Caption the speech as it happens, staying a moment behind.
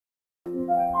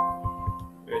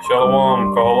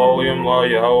Shalom, Kahalolium, La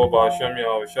Yahweh, Ba'ashem,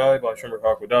 Yahweh Shai, Ba'ashem,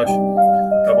 Rakakwadash.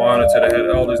 Double honor to the head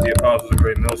elders, the apostles of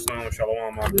Great Millstone.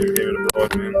 Shalom, I'm here to the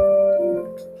Lord, man.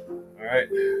 Alright.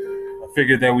 I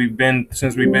figured that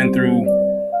since we've been through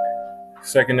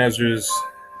 2Esdras,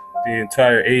 the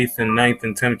entire 8th and 9th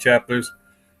and 10th chapters,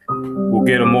 we'll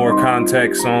get a more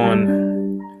context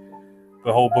on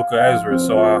the whole book of Ezra.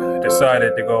 So I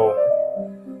decided to go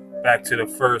back to the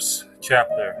first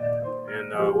chapter,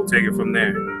 and we'll take it from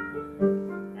there.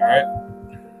 All right.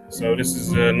 So this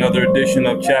is another edition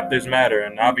of Chapters Matter,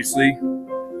 and obviously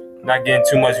not getting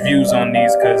too much views on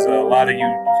these because a lot of you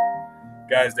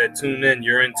guys that tune in,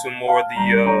 you're into more of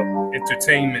the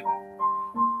entertainment,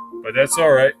 but that's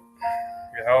all right.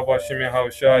 Yahweh Shem Yahweh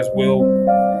Shai's will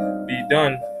be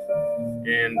done,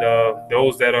 and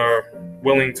those that are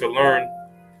willing to learn,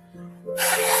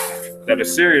 that are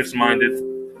serious-minded,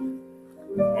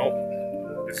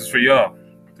 well, this is for y'all.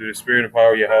 Through the spirit and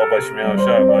power of Yahweh Shem Yahweh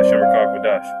Shai, Ba'ashem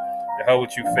Rakakwadash. The hell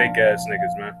with you fake-ass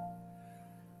niggas, man.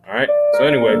 All right. So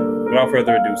anyway, without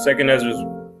further ado, 2Esdras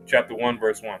chapter 1,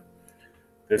 verse 1.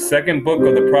 The second book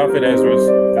of the prophet Esdras,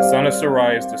 the son of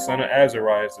Sarias, the son of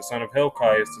Azarias, the son of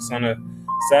Hilkias, the son of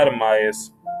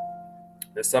Sadamias,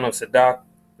 the son of Sadak,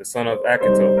 the son of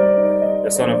Akito, the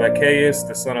son of Achaeus,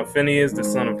 the son of Phinehas, the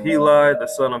son of Heli, the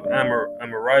son of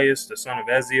Amarias, the son of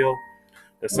Aziel,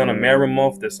 the son of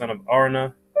Merimoth, the son of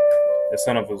Arna, the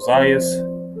son of Ozias,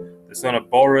 the son of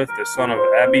Borith, the son of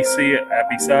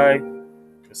Abisai,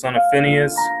 the son of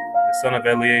Phinehas, the son of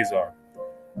Eleazar,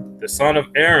 the son of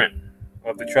Aaron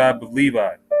of the tribe of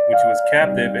Levi, which was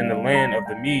captive in the land of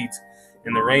the Medes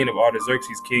in the reign of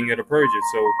Artaxerxes, king of the Persians.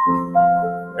 So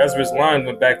Ezra's line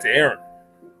went back to Aaron.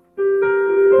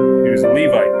 He was a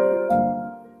Levite.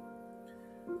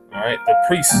 All right, the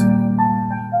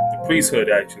priesthood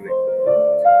actually.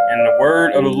 And the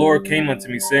word of the Lord came unto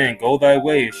me, saying, Go thy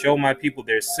way, and show my people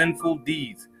their sinful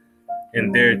deeds,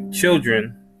 and their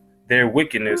children their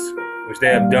wickedness, which they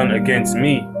have done against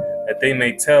me, that they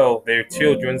may tell their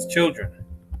children's children.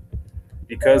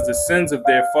 Because the sins of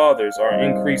their fathers are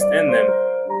increased in them,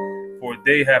 for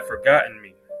they have forgotten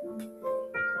me.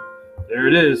 There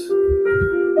it is.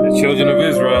 The children of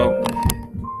Israel,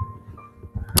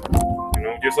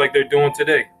 just like they're doing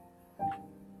today.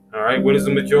 All right, what is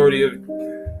the majority of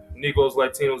Negroes,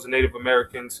 Latinos, and Native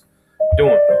Americans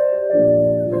doing?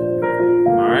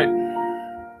 All right.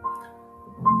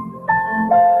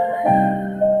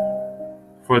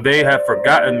 For they have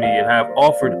forgotten me and have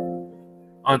offered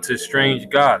unto strange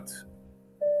gods.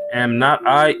 Am not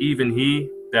I even he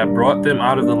that brought them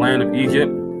out of the land of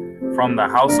Egypt from the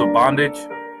house of bondage?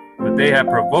 But they have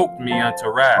provoked me unto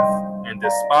wrath and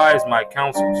despised my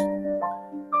counsels.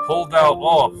 Pull thou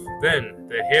off then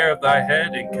the hair of thy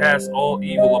head and cast all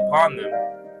evil upon them.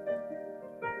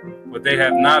 But they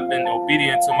have not been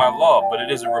obedient to my law, but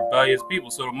it is a rebellious people.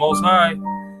 So the Most High,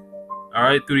 all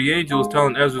right, through the angels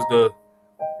telling Ezra to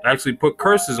actually put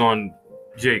curses on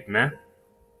Jake, man.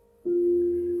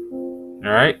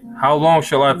 All right, how long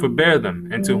shall I forbear them,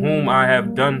 and to whom I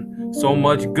have done so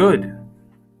much good?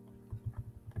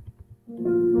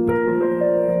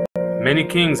 Many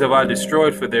kings have I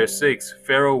destroyed for their sakes.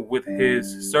 Pharaoh with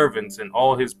his servants and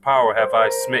all his power have I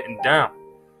smitten down.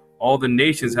 All the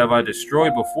nations have I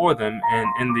destroyed before them, and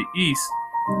in the east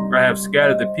I have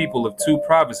scattered the people of 2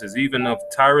 provinces, even of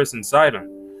Tyrus and Sidon,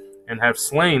 and have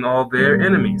slain all their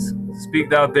enemies. Speak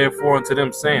thou therefore unto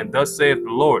them, saying, Thus saith the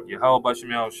Lord, Yahweh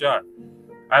Ba'ashem Yahweh Shai,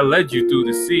 I led you through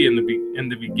the sea in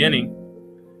the beginning,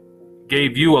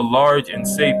 gave you a large and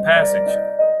safe passage.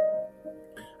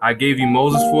 I gave you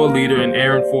Moses for a leader and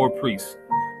Aaron for a priest.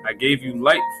 I gave you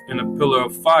light and a pillar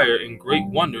of fire, and great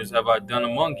wonders have I done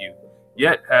among you.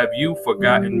 Yet have you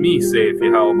forgotten me, saith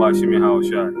Yahweh Ba'ashem Yahweh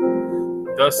Shai.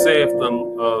 Thus saith the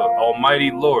Almighty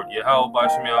Lord, Yahweh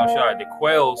Ba'ashem Yahweh Shai, the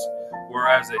quails were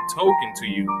as a token to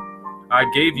you. I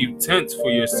gave you tents for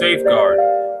your safeguard.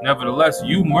 Nevertheless,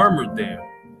 you murmured there,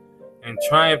 and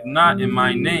triumphed not in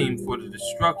my name for the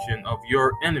destruction of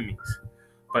your enemies.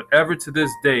 But ever to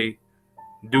this day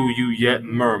do you yet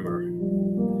murmur?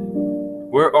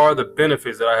 Where are the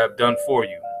benefits that I have done for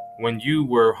you when you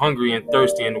were hungry and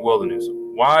thirsty in the wilderness?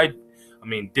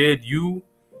 Did you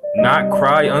not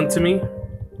cry unto me,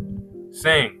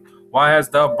 saying, Why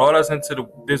hast thou brought us into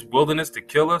this wilderness to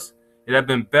kill us? It had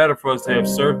been better for us to have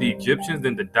served the Egyptians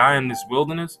than to die in this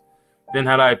wilderness. Then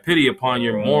had I pity upon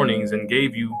your mournings and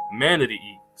gave you manna to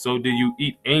eat. So did you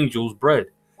eat angels'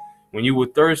 bread. When you were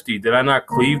thirsty, did I not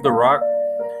cleave the rock,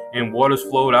 and waters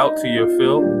flowed out to your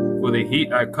fill? For the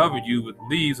heat I covered you with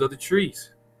leaves of the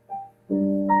trees.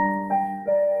 Come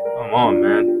on,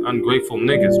 man. Ungrateful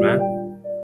niggas, man.